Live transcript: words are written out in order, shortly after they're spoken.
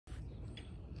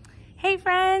Hey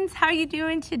friends, how are you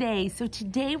doing today? So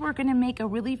today we're gonna make a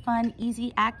really fun,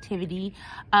 easy activity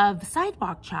of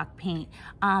sidewalk chalk paint.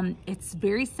 It's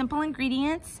very simple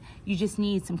ingredients. You just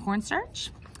need some cornstarch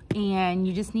and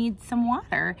you just need some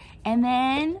water and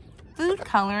then food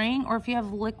coloring, or if you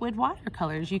have liquid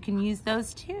watercolors, you can use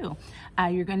those too.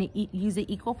 You're gonna use an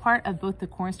equal part of both the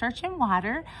cornstarch and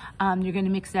water. You're gonna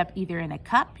mix it up either in a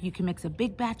cup, you can mix a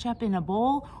big batch up in a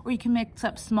bowl, or you can mix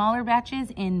up smaller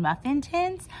batches in muffin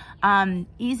tins.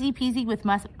 Easy peasy with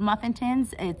muffin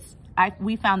tins.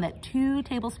 We found that 2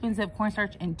 tablespoons of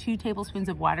cornstarch and 2 tablespoons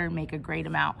of water make a great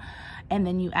amount. And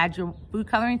then you add your food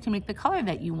coloring to make the color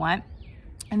that you want.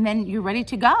 And then you're ready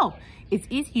to go. It's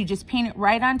easy, you just paint it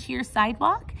right onto your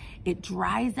sidewalk. It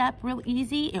dries up real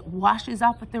easy. It washes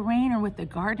off with the rain or with the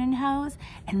garden hose.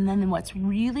 And then what's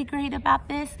really great about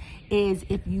this is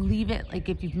if you leave it, like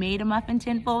if you've made a muffin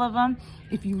tin full of them,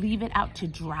 if you leave it out to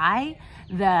dry,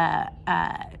 the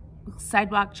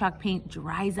sidewalk chalk paint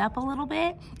dries up a little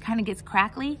bit, kind of gets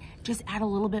crackly. Just add a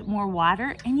little bit more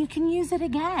water and you can use it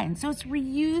again. So it's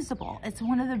reusable. It's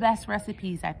one of the best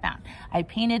recipes I found. I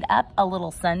painted up a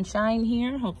little sunshine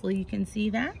here. Hopefully you can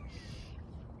see that.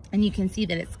 And you can see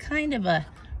that it's kind of a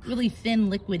really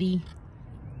thin, liquidy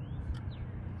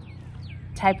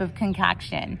type of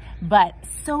concoction, but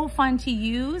so fun to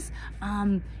use.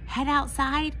 Head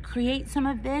outside, create some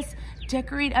of this,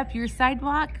 decorate up your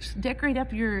sidewalk, decorate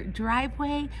up your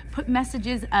driveway, put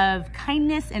messages of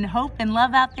kindness and hope and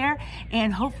love out there,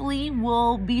 and hopefully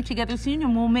we'll be together soon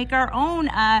and we'll make our own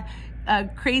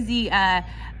crazy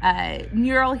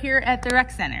mural here at the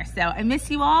rec center. So I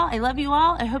miss you all, I love you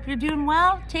all, I hope you're doing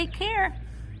well, take care.